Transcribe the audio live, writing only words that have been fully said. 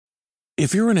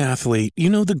If you're an athlete, you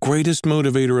know the greatest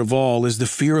motivator of all is the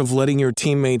fear of letting your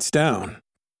teammates down.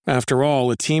 After all,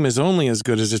 a team is only as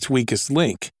good as its weakest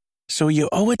link. So you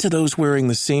owe it to those wearing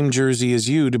the same jersey as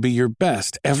you to be your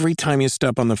best every time you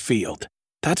step on the field.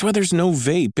 That's why there's no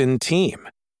vape in team.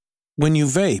 When you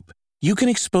vape, you can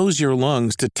expose your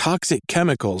lungs to toxic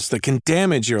chemicals that can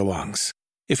damage your lungs.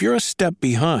 If you're a step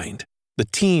behind, the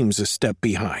team's a step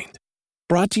behind.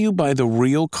 Brought to you by The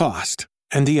Real Cost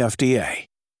and the FDA.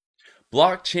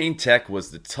 Blockchain tech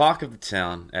was the talk of the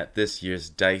town at this year's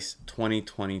DICE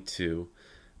 2022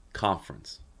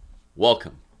 conference.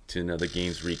 Welcome to another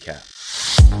Games Recap.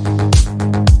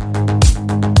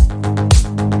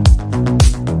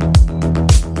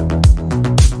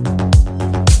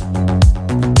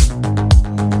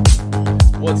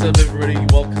 What's up, everybody?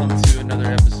 Welcome to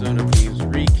another episode of Games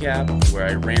Recap, where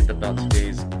I rant about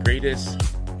today's greatest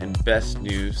and best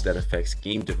news that affects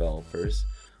game developers.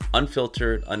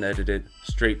 Unfiltered, unedited,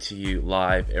 straight to you,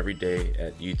 live every day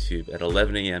at YouTube at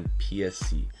 11 a.m.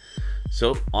 PST.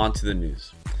 So, on to the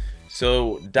news.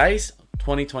 So, DICE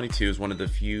 2022 is one of the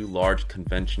few large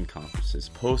convention conferences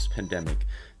post-pandemic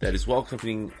that is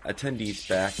welcoming attendees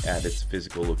back at its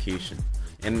physical location.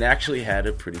 And it actually had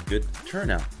a pretty good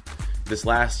turnout. This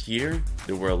last year,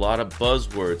 there were a lot of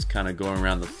buzzwords kind of going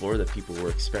around the floor that people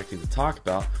were expecting to talk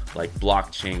about, like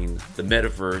blockchain, the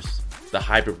metaverse, the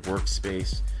hybrid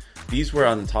workspace. These were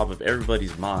on the top of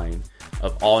everybody's mind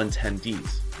of all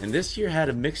attendees. And this year had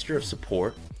a mixture of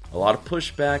support, a lot of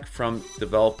pushback from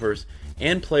developers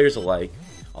and players alike,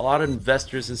 a lot of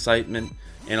investors' excitement,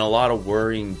 and a lot of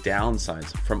worrying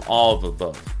downsides from all of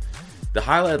above. The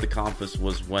highlight of the conference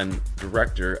was when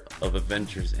director of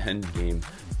Avengers Endgame,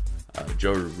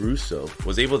 Joe Russo,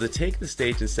 was able to take the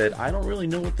stage and said, "I don't really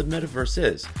know what the metaverse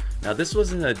is." Now, this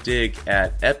wasn't a dig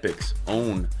at Epic's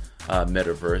own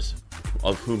metaverse,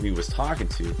 of whom he was talking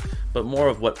to, but more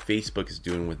of what Facebook is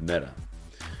doing with Meta.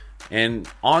 And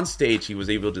on stage, he was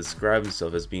able to describe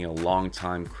himself as being a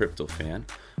longtime crypto fan,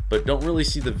 but don't really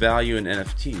see the value in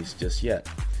NFTs just yet.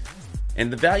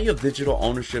 And the value of digital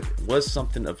ownership was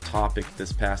something of topic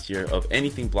this past year of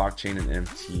anything blockchain and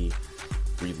NFT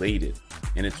related.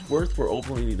 And it's worth for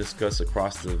openly discussed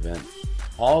across the event,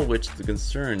 all of which the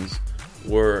concerns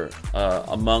were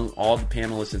among all the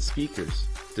panelists and speakers,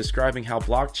 describing how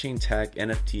blockchain tech,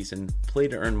 NFTs, and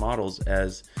play-to-earn models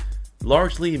as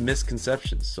largely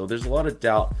misconceptions. So there's a lot of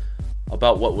doubt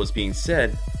about what was being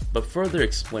said, but further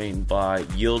explained by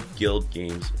Yield Guild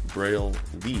Games' Braille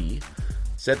Lee,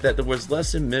 said that there was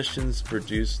less emissions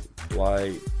produced by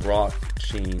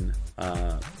blockchain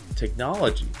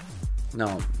technology.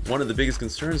 Now, one of the biggest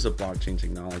concerns of blockchain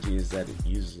technology is that it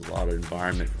uses a lot of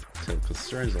environmental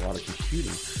concerns, a lot of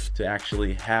computing to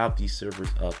actually have these servers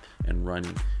up and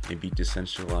running and be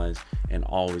decentralized and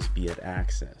always be at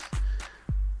access.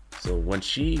 So when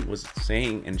she was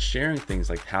saying and sharing things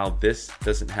like how this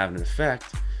doesn't have an effect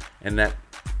and that,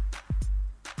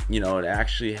 it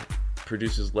actually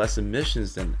produces less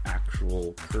emissions than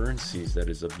actual currencies that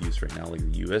is of use right now, like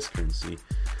the US currency,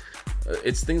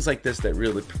 it's things like this that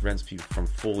really prevents people from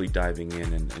fully diving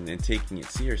in and taking it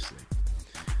seriously.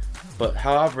 But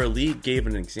however, Lee gave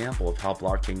an example of how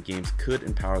blockchain games could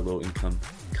empower low-income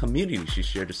communities. She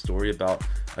shared a story about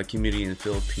a community in the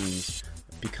Philippines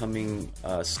becoming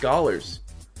scholars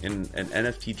in an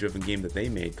NFT-driven game that they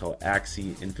made called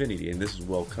Axie Infinity, and this is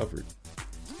well covered.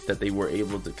 That they were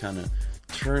able to kind of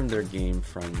turn their game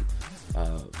from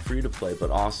free-to-play,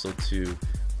 but also to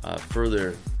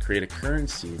further create a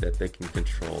currency that they can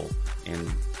control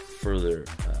and further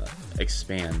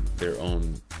expand their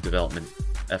own development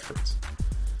efforts.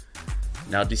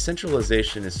 Now,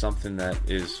 decentralization is something that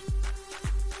is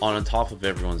on top of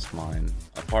everyone's mind,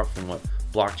 apart from what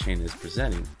blockchain is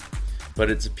presenting, but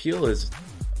its appeal is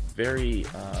very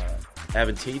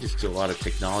advantageous to a lot of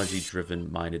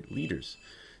technology-driven minded leaders,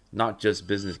 not just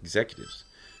business executives.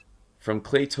 From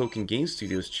Clay Token Game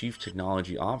Studios' Chief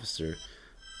Technology Officer,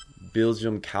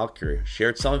 Biljam Kalker,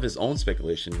 shared some of his own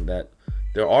speculation that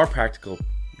there are practical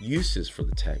uses for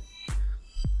the tech,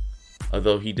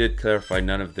 although he did clarify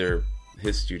none of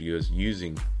his studios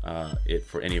using it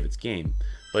for any of its game.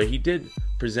 But he did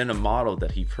present a model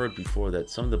that he've heard before that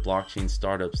some of the blockchain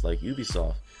startups like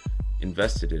Ubisoft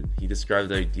invested in. He described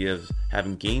the idea of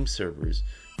having game servers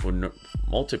for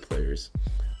multiplayers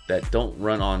that don't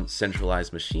run on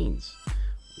centralized machines,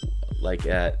 like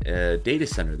at a data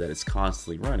center that is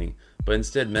constantly running, but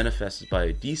instead manifested by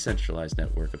a decentralized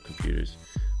network of computers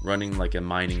running like a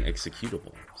mining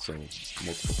executable. So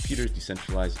multiple computers,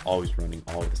 decentralized, always running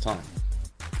all the time.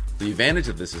 The advantage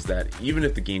of this is that even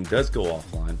if the game does go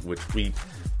offline, which we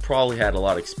probably had a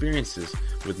lot of experiences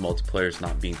with multiplayers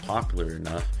not being popular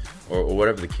enough, or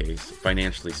whatever the case,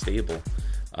 financially stable,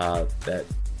 that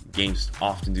games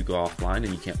often do go offline and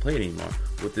you can't play it anymore.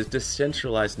 With this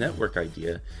decentralized network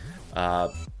idea,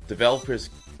 developers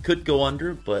could go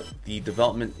under, but the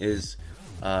development is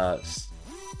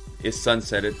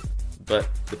sunsetted. But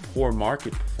the poor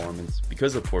market performance,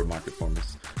 because of poor market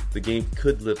performance, the game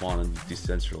could live on in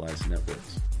decentralized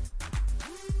networks.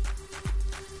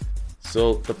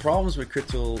 So the problems with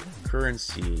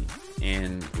cryptocurrency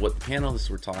and what the panelists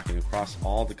were talking across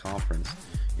all the conference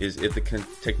is if the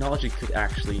technology could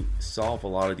actually solve a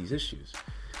lot of these issues.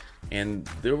 And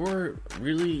there were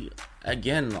really,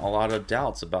 again, a lot of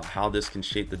doubts about how this can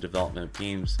shape the development of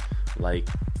games like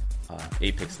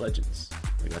Apex Legends,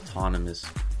 like autonomous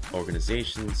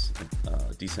organizations,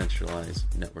 decentralized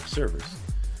network servers.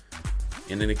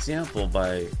 In an example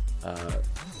by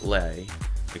Lei,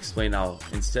 explain how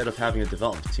instead of having a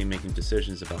development team making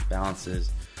decisions about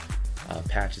balances,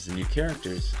 patches, and new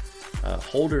characters,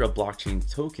 holder of blockchain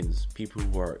tokens, people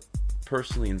who are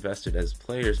personally invested as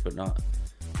players, but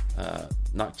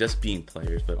not just being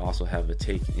players, but also have a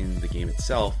take in the game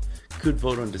itself, could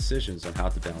vote on decisions on how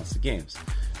to balance the games.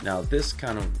 Now, this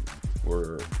kind of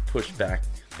were pushed back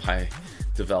by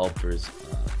developers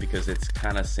because it's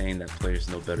kind of saying that players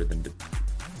know better than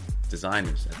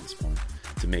designers at this point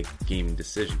to make gaming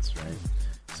decisions, right?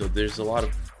 So there's a lot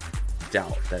of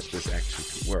doubt that this actually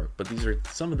could work, but these are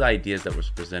some of the ideas that was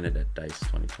presented at DICE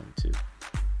 2022.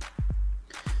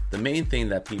 The main thing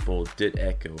that people did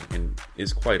echo, and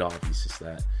is quite obvious, is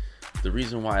that the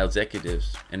reason why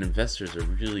executives and investors are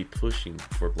really pushing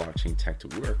for blockchain tech to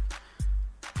work,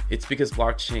 it's because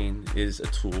blockchain is a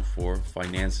tool for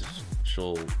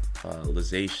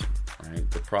financialization,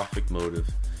 right? The profit motive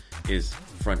is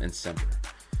front and center.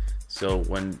 So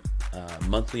when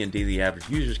monthly and daily average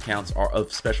users counts are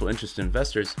of special interest to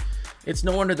investors, it's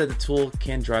no wonder that the tool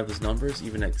can drive those numbers.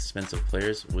 Even expensive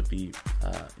players would be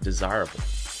desirable.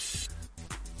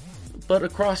 But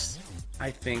across,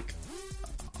 I think,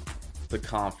 the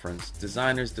conference,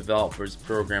 designers, developers,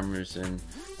 programmers, and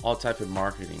all type of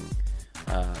marketing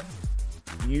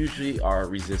usually are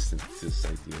resistant to this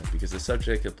idea because the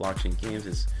subject of blockchain games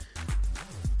is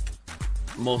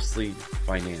mostly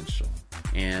financial,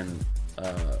 and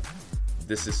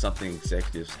this is something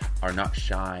executives are not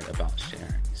shy about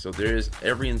sharing. So there is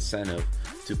every incentive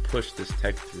to push this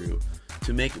tech through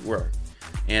to make it work.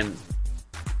 And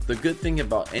the good thing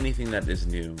about anything that is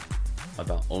new,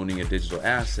 about owning a digital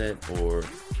asset or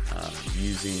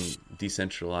using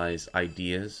decentralized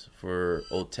ideas for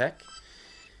old tech,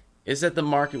 is that the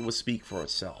market will speak for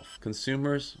itself.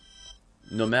 Consumers,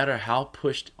 no matter how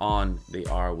pushed on they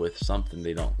are with something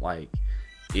they don't like,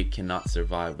 it cannot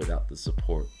survive without the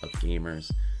support of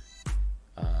gamers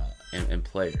and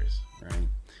players, right?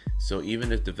 So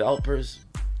even if developers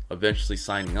eventually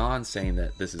signing on saying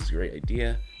that this is a great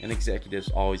idea and executives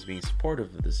always being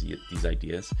supportive of these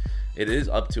ideas, it is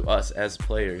up to us as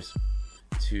players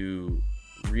to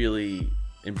really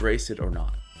embrace it or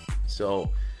not.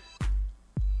 So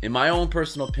in my own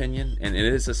personal opinion, and it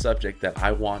is a subject that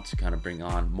I want to kind of bring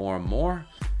on more and more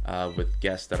with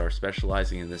guests that are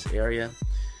specializing in this area,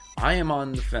 I am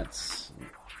on the fence.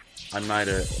 I'm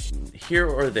neither here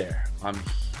or there.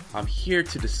 I'm here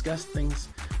to discuss things,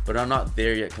 but I'm not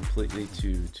there yet completely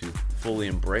to fully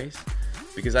embrace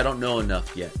because I don't know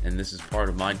enough yet. And this is part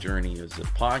of my journey as a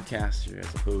podcaster,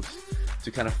 as a host,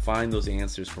 to kind of find those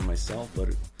answers for myself,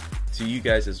 but to you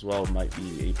guys as well might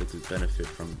be able to benefit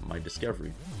from my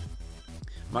discovery.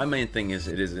 My main thing is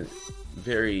it is a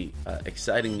very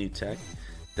exciting new tech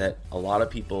that a lot of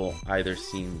people either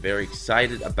seem very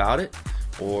excited about it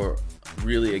or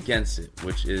really against it,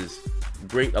 which is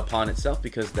great upon itself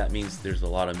because that means there's a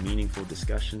lot of meaningful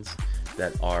discussions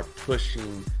that are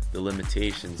pushing the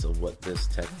limitations of what this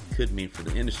tech could mean for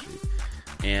the industry.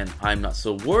 And I'm not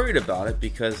so worried about it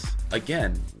because,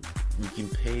 again, we can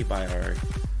pay by our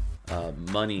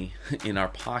money in our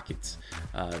pockets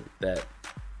that,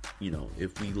 you know,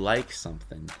 if we like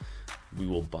something, we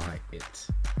will buy it.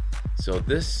 So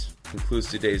this concludes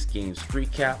today's games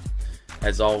recap.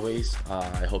 As always,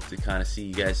 I hope to kind of see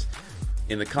you guys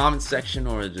in the comment section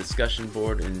or the discussion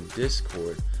board in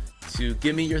Discord to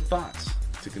give me your thoughts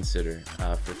to consider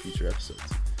for future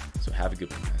episodes. So have a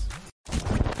good one, guys.